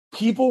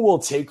people will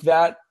take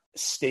that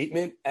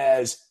statement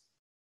as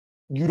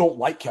you don't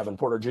like Kevin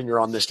Porter Jr.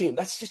 on this team.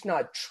 That's just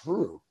not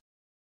true.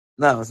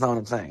 No, that's not what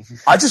I'm saying.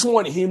 I just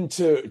want him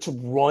to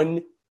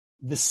run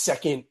the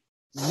second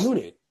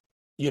unit,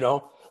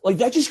 like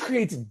that just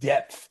creates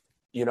depth,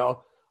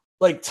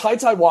 like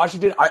Ty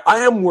Washington. I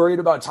am worried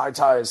about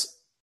Ty's.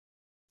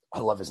 I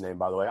love his name,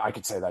 by the way. I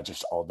could say that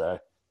just all day.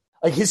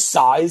 Like his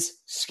size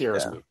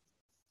scares me.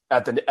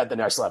 at the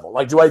next level.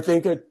 Like, do I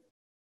think that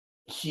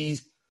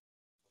he's,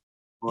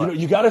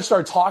 you got to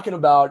start talking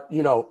about,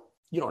 you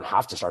don't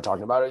have to start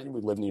talking about it.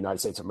 We live in the United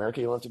States of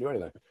America. You don't have to do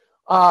anything.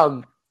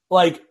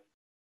 Like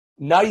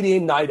night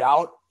in, night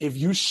out, if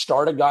you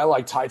start a guy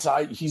like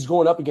Ty, he's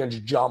going up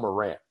against Ja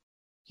Morant.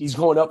 He's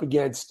going up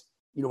against,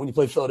 when you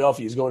play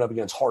Philadelphia, he's going up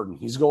against Harden.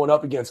 He's going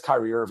up against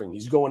Kyrie Irving.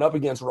 He's going up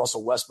against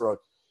Russell Westbrook.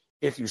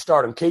 If you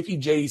start him,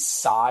 KPJ's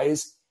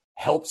size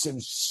helps him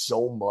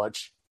so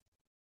much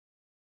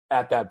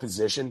at that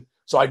position.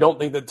 So I don't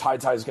think that Ty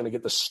is going to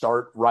get the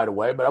start right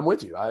away, but I'm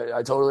with you.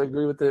 I totally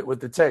agree with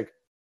the take.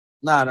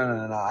 No.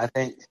 I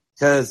think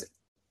because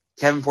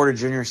Kevin Porter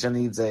Jr. still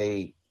needs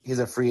he's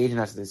a free agent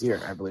after this year,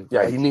 I believe.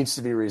 Yeah, right? He needs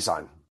to be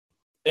re-signed.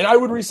 And I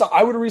would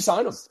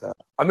re-sign him.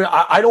 I mean,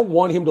 I don't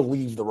want him to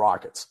leave the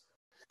Rockets.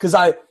 Because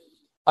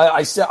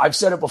I've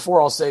said it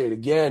before, I'll say it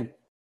again.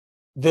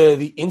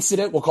 The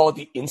incident, we'll call it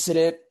the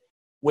incident,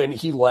 when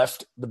he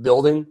left the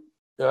building,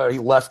 he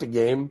left a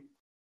game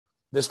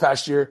this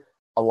past year.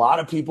 A lot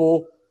of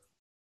people,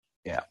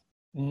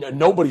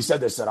 nobody said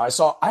this that I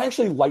saw. I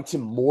actually liked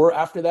him more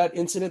after that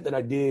incident than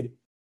I did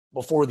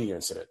before the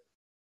incident.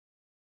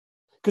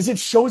 Because it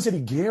shows that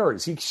he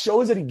cares. He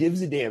shows that he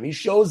gives a damn. He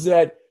shows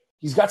that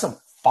he's got some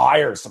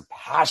fire, some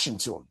passion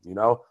to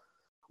him,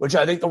 which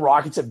I think the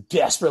Rockets have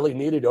desperately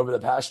needed over the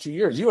past 2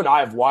 years. You and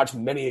I have watched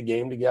many a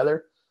game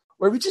together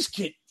where we just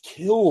get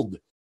killed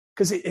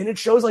and it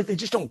shows like they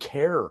just don't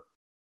care.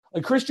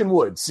 Like Christian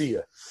Wood, see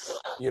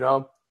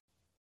ya,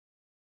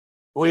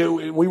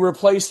 We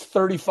replaced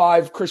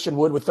 35 Christian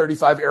Wood with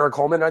 35 Eric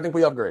Holman. I think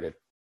we upgraded.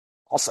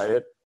 I'll say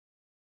it.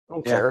 I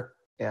don't care.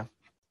 Yeah.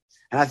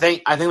 And I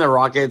think the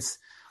Rockets,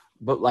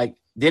 but like,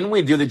 didn't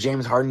we do the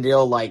James Harden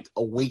deal like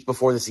a week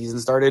before the season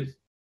started?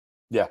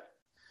 Yeah.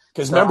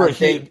 Because remember,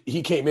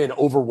 he came in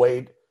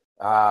overweight.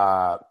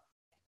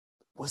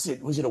 Was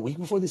it a week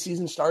before the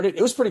season started?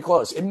 It was pretty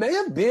close. It may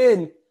have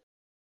been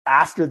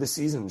after the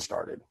season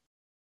started.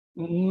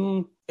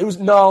 It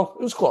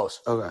was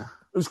close. Okay.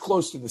 It was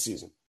close to the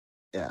season.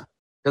 Yeah.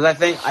 Because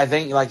I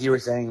think like you were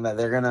saying that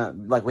they're gonna,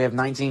 like, we have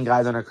 19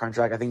 guys under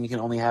contract. I think you can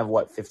only have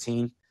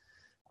 15.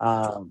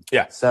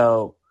 Yeah.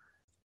 So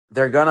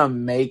they're gonna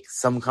make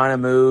some kind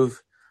of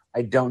move.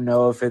 I don't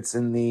know if it's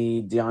in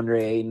the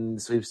DeAndre Ayton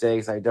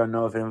sweepstakes. I don't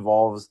know if it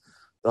involves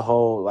the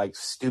whole like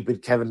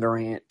stupid Kevin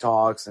Durant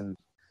talks. And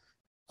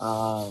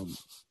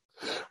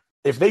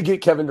if they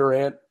get Kevin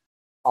Durant,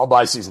 I'll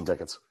buy season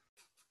tickets.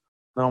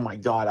 Oh my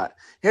God!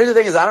 Here's the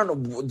thing: is I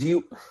don't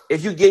know.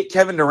 If you get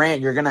Kevin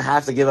Durant, you're gonna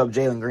have to give up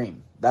Jalen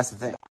Green. That's the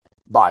thing.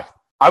 Bye.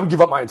 I would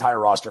give up my entire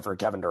roster for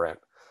Kevin Durant.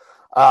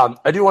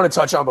 I do want to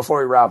touch on before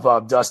we wrap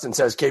up. Dustin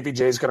says KPJ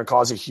is going to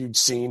cause a huge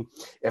scene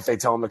if they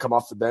tell him to come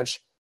off the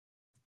bench.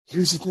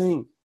 Here's the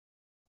thing.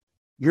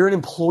 You're an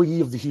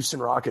employee of the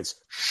Houston Rockets.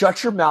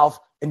 Shut your mouth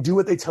and do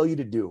what they tell you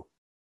to do.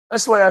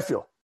 That's the way I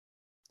feel.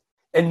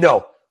 And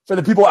no, for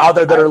the people out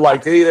there that are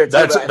like,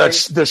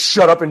 that's the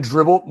shut up and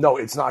dribble. No,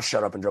 it's not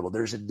shut up and dribble.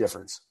 There's a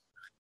difference.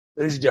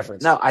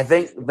 No, I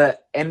think the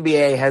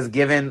NBA has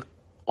given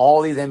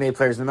all these NBA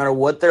players, no matter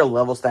what their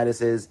level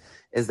status is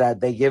that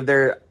they give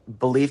their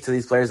belief to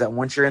these players that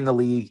once you're in the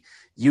league,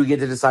 you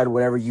get to decide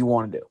whatever you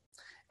want to do.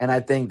 And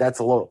I think that's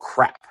a load of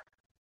crap.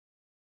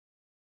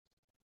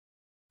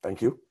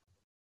 Thank you.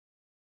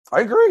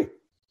 I agree.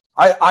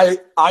 I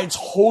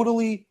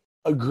totally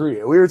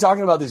agree. We were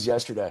talking about this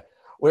yesterday,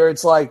 where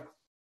it's like,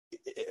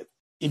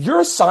 if you're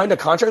assigned a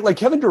contract, like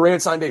Kevin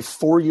Durant signed a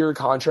 4-year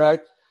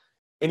contract,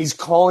 and he's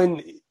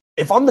calling,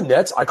 if I'm the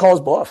Nets, I call his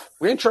bluff.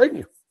 We ain't trading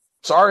you.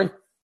 Sorry.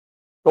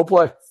 Go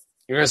play.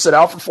 You're going to sit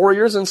out for 4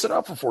 years and sit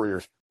out for 4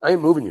 years. I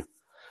ain't moving you.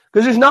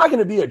 Because there's not going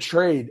to be a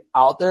trade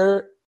out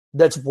there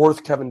that's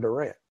worth Kevin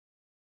Durant.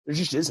 There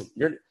just isn't.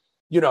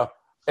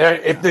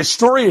 And if the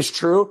story is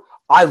true,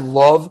 I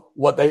love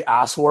what they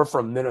asked for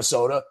from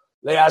Minnesota.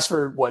 They asked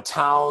for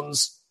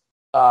Towns,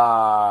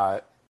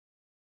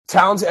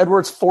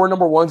 Edwards, 4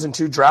 number 1s and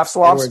 2 draft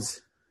swaps.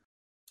 Edwards.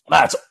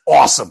 That's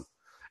awesome.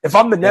 If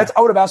I'm the Nets,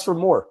 I would have asked for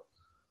more.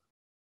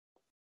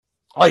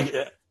 Like,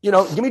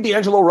 give me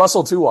D'Angelo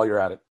Russell too while you're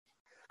at it.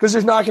 Because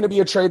there's not going to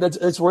be a trade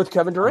that's worth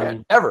Kevin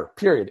Durant ever.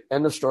 Period.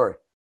 End of story.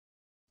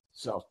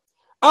 So,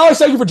 Alex,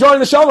 thank you for joining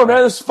the show,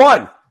 man. This is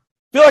fun.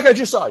 Feel like I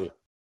just saw you.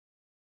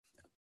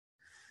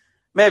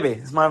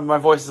 Maybe. My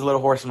voice is a little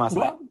hoarse from last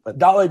night. But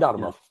Dale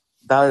Dynamo.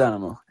 Dale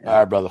Dynamo. Yeah. All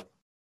right, brother.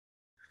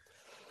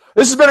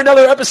 This has been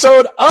another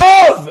episode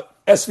of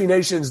SV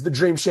Nation's The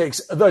Dream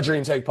Shakes, The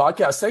Dream Take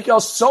podcast. Thank you all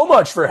so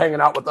much for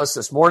hanging out with us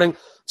this morning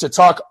to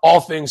talk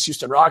all things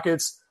Houston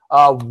Rockets.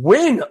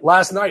 Win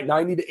last night,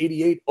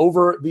 90-88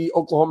 over the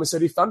Oklahoma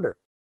City Thunder.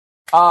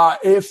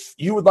 If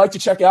you would like to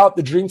check out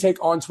The Dream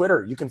Take on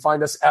Twitter, you can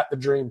find us at The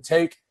Dream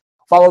Take.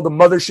 Follow the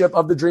mothership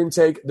of The Dream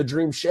Take, The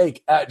Dream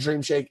Shake, at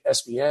Dream Shake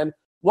SBN.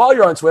 While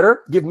you're on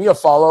Twitter, give me a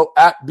follow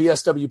at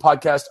BSW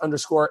Podcast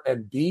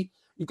 _NB.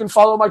 You can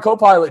follow my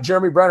co-pilot,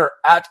 Jeremy Brenner,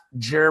 at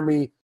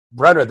Jeremy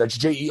Brenner. That's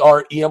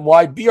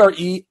JeremyBrenner.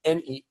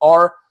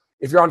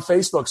 If you're on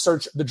Facebook,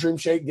 search The Dream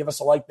Shake. Give us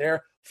a like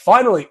there.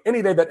 Finally,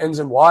 any day that ends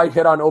in Y,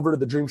 head on over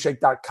to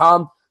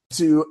thedreamshake.com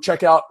to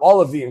check out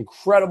all of the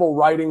incredible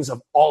writings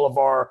of all of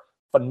our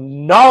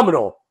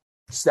phenomenal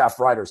staff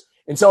writers.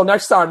 Until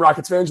next time,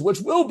 Rockets fans,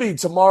 which will be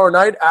tomorrow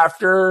night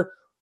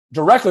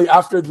directly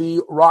after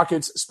the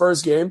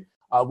Rockets-Spurs game.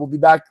 We'll be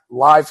back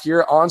live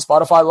here on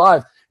Spotify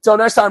Live. Until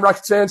next time,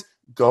 Rockets fans,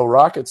 go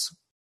Rockets.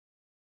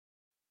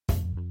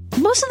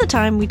 Most of the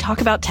time, we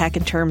talk about tech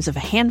in terms of a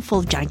handful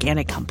of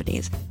gigantic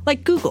companies,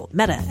 like Google,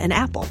 Meta, and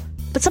Apple.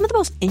 But some of the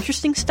most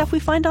interesting stuff we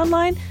find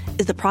online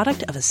is the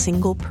product of a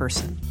single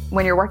person.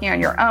 When you're working on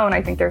your own,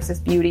 I think there's this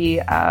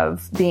beauty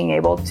of being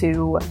able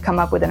to come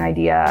up with an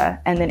idea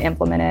and then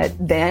implement it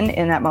then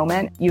in that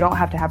moment. You don't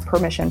have to have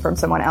permission from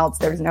someone else.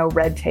 There's no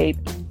red tape.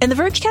 In the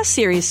Vergecast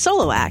series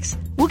Solo Acts,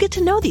 we'll get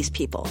to know these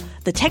people,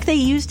 the tech they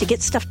use to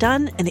get stuff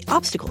done, and the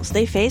obstacles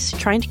they face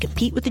trying to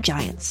compete with the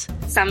giants.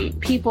 Some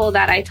people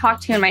that I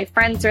talk to and my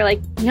friends are like,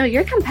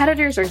 your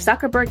competitors are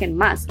Zuckerberg and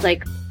Musk.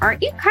 Like,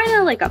 aren't you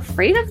kind of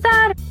afraid of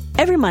that?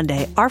 Every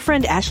Monday, our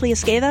friend Ashley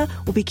Esqueda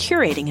will be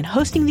curating and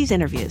hosting these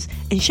interviews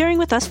and sharing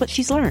with us what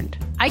she's learned.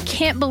 I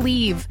can't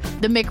believe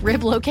the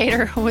McRib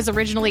locator was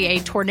originally a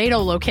tornado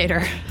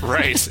locator.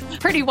 Right.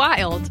 Pretty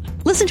wild.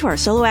 Listen to our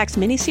Solo Acts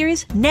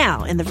miniseries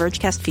now in the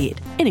Vergecast feed,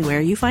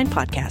 anywhere you find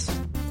podcasts.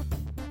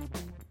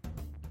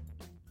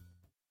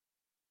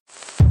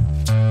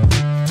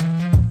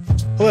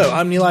 Hello,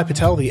 I'm Nilay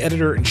Patel, the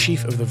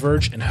editor-in-chief of The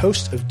Verge and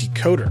host of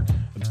Decoder,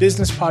 a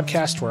business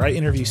podcast where I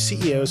interview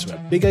CEOs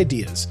about big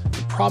ideas,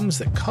 the problems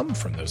that come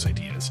from those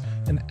ideas,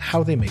 and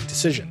how they make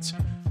decisions.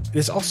 It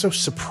is also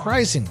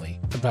surprisingly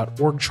about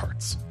org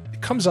charts.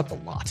 It comes up a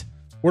lot.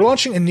 We're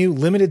launching a new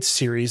limited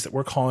series that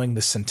we're calling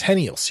the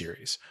Centennial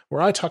Series,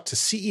 where I talk to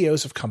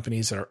CEOs of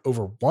companies that are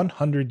over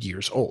 100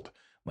 years old,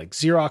 like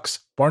Xerox,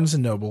 Barnes &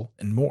 Noble,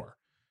 and more.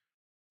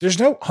 There's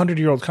no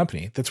 100-year-old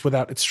company that's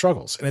without its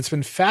struggles, and it's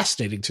been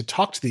fascinating to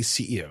talk to these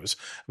CEOs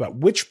about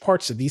which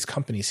parts of these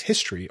companies'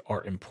 history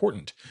are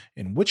important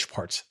and which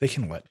parts they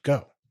can let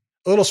go.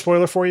 A little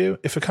spoiler for you,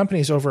 if a company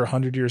is over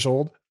 100 years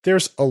old,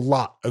 there's a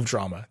lot of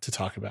drama to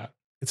talk about.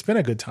 It's been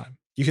a good time.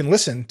 You can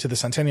listen to the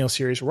Centennial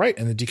Series right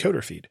in the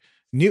Decoder feed.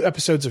 New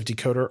episodes of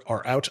Decoder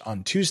are out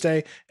on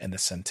Tuesday, and the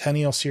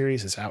Centennial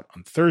Series is out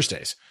on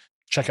Thursdays.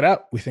 Check it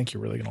out. We think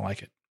you're really going to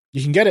like it.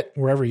 You can get it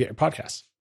wherever you get your podcasts.